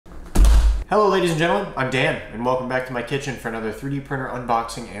Hello ladies and gentlemen, I'm Dan, and welcome back to my kitchen for another 3D printer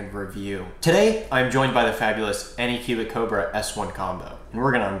unboxing and review. Today, I'm joined by the fabulous Anycubic S1 Combo, and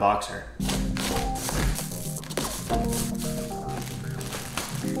we're gonna unbox her.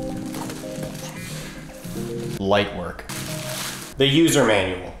 Light work. The user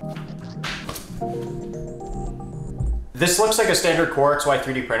manual. This looks like a standard Core XY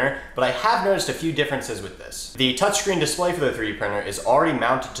 3D printer, but I have noticed a few differences with this. The touchscreen display for the 3D printer is already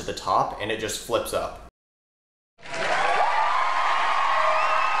mounted to the top and it just flips up.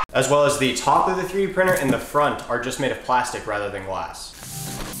 As well as the top of the 3D printer and the front are just made of plastic rather than glass.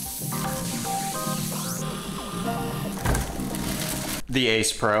 The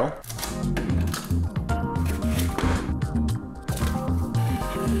Ace Pro.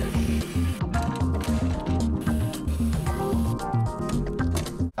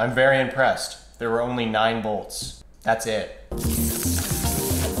 I'm very impressed. There were only 9 bolts. That's it.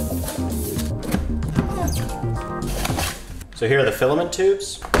 So here are the filament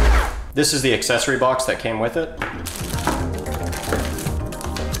tubes. This is the accessory box that came with it.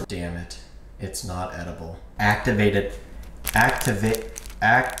 Damn it. It's not edible. Activate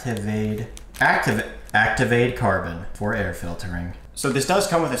carbon for air filtering. So this does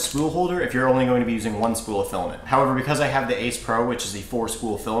come with a spool holder if you're only going to be using one spool of filament. However, because I have the Ace Pro, which is the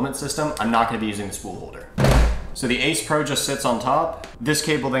 4-spool filament system, I'm not going to be using the spool holder. So the Ace Pro just sits on top. This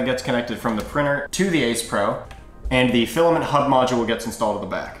cable then gets connected from the printer to the Ace Pro, and the filament hub module gets installed at the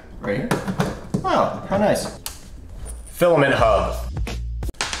back. Right here. Wow, how nice. Filament hub.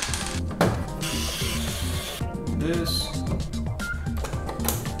 This.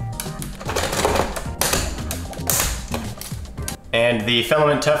 And the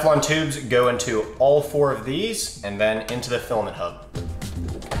filament Teflon tubes go into all 4 of these and then into the filament hub.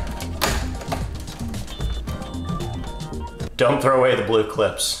 Don't throw away the blue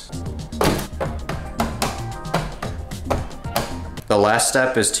clips. The last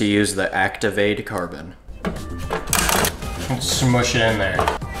step is to use the Activate carbon. Smush it in there.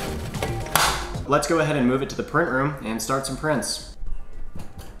 Let's go ahead and move it to the print room and start some prints.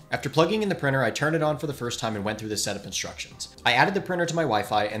 After plugging in the printer, I turned it on for the first time and went through the setup instructions. I added the printer to my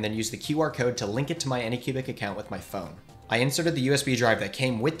Wi-Fi and then used the QR code to link it to my Anycubic account with my phone. I inserted the USB drive that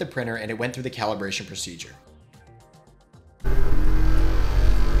came with the printer and it went through the calibration procedure.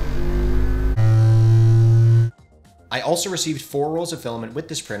 I also received 4 rolls of filament with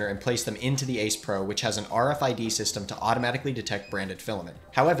this printer and placed them into the Ace Pro, which has an RFID system to automatically detect branded filament.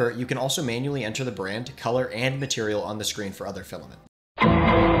 However, you can also manually enter the brand, color, and material on the screen for other filament.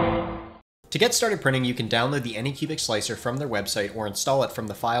 To get started printing, you can download the Anycubic slicer from their website or install it from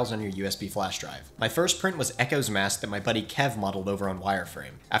the files on your USB flash drive. My first print was Echo's mask that my buddy Kev modeled over on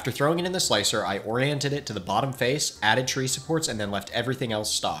wireframe. After throwing it in the slicer, I oriented it to the bottom face, added tree supports, and then left everything else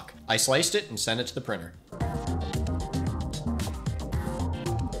stock. I sliced it and sent it to the printer.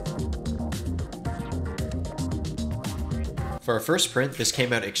 For our first print, this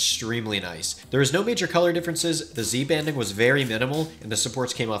came out extremely nice. There was no major color differences, the Z-banding was very minimal, and the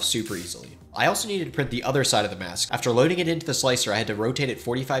supports came off super easily. I also needed to print the other side of the mask. After loading it into the slicer, I had to rotate it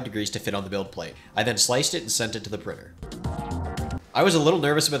 45 degrees to fit on the build plate. I then sliced it and sent it to the printer. I was a little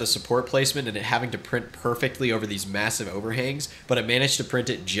nervous about the support placement and it having to print perfectly over these massive overhangs, but I managed to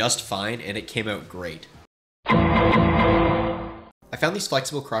print it just fine and it came out great. I found these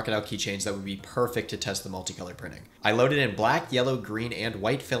flexible crocodile keychains that would be perfect to test the multicolor printing. I loaded in black, yellow, green, and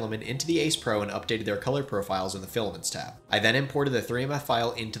white filament into the Ace Pro and updated their color profiles in the Filaments tab. I then imported the 3MF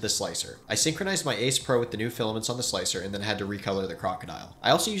file into the slicer. I synchronized my Ace Pro with the new filaments on the slicer and then had to recolor the crocodile.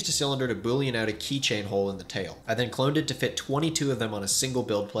 I also used a cylinder to boolean out a keychain hole in the tail. I then cloned it to fit 22 of them on a single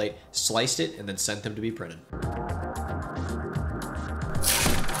build plate, sliced it, and then sent them to be printed.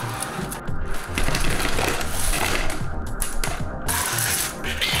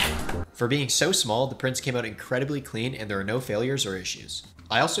 For being so small, the prints came out incredibly clean and there are no failures or issues.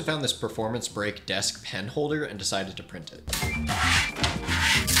 I also found this Performance Break desk pen holder and decided to print it.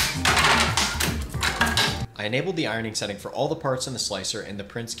 I enabled the ironing setting for all the parts in the slicer and the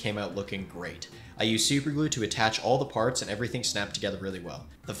prints came out looking great. I used super glue to attach all the parts and everything snapped together really well.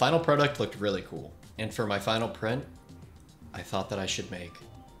 The final product looked really cool. And for my final print, I thought that I should make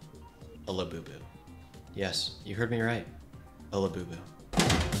a Labubu. Yes, you heard me right. A Labubu.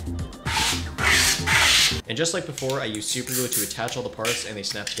 And just like before, I used super glue to attach all the parts and they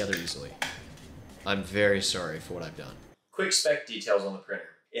snap together easily. I'm very sorry for what I've done. Quick spec details on the printer.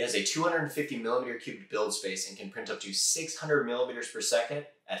 It has a 250mm cubed build space and can print up to 600mm per second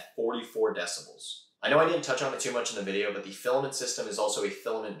at 44 decibels. I know I didn't touch on it too much in the video, but the filament system is also a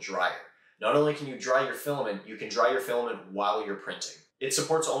filament dryer. Not only can you dry your filament, you can dry your filament while you're printing. It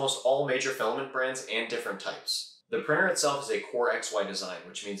supports almost all major filament brands and different types. The printer itself is a Core XY design,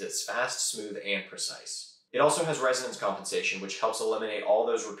 which means it's fast, smooth, and precise. It also has resonance compensation, which helps eliminate all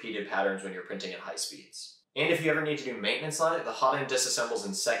those repeated patterns when you're printing at high speeds. And if you ever need to do maintenance on it, the hot end disassembles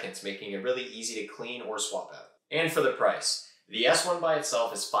in seconds, making it really easy to clean or swap out. And for the price, the S1 by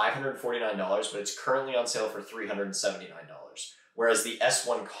itself is $549, but it's currently on sale for $379. Whereas the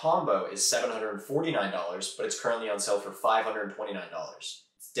S1 Combo is $749, but it's currently on sale for $529.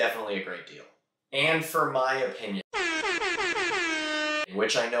 It's definitely a great deal. And for my opinion,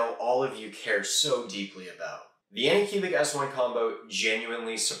 which I know all of you care so deeply about, the Anycubic S1 Combo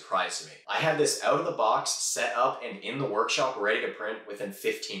genuinely surprised me. I had this out of the box, set up, and in the workshop ready to print within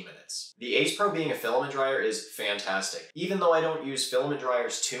 15 minutes. The Ace Pro being a filament dryer is fantastic. Even though I don't use filament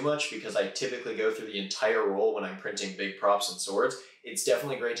dryers too much because I typically go through the entire roll when I'm printing big props and swords, it's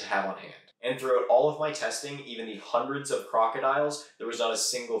definitely great to have on hand. And throughout all of my testing, even the hundreds of crocodiles, there was not a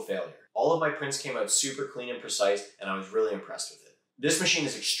single failure. All of my prints came out super clean and precise, and I was really impressed with it. This machine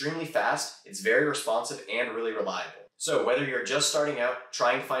is extremely fast, it's very responsive, and really reliable. So whether you're just starting out,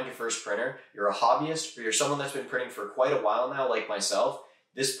 trying to find your first printer, you're a hobbyist, or you're someone that's been printing for quite a while now like myself,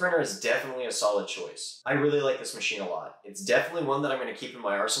 this printer is definitely a solid choice. I really like this machine a lot. It's definitely one that I'm going to keep in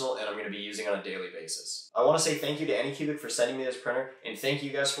my arsenal and I'm going to be using on a daily basis. I want to say thank you to Anycubic for sending me this printer, and thank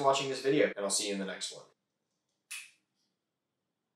you guys for watching this video, and I'll see you in the next one.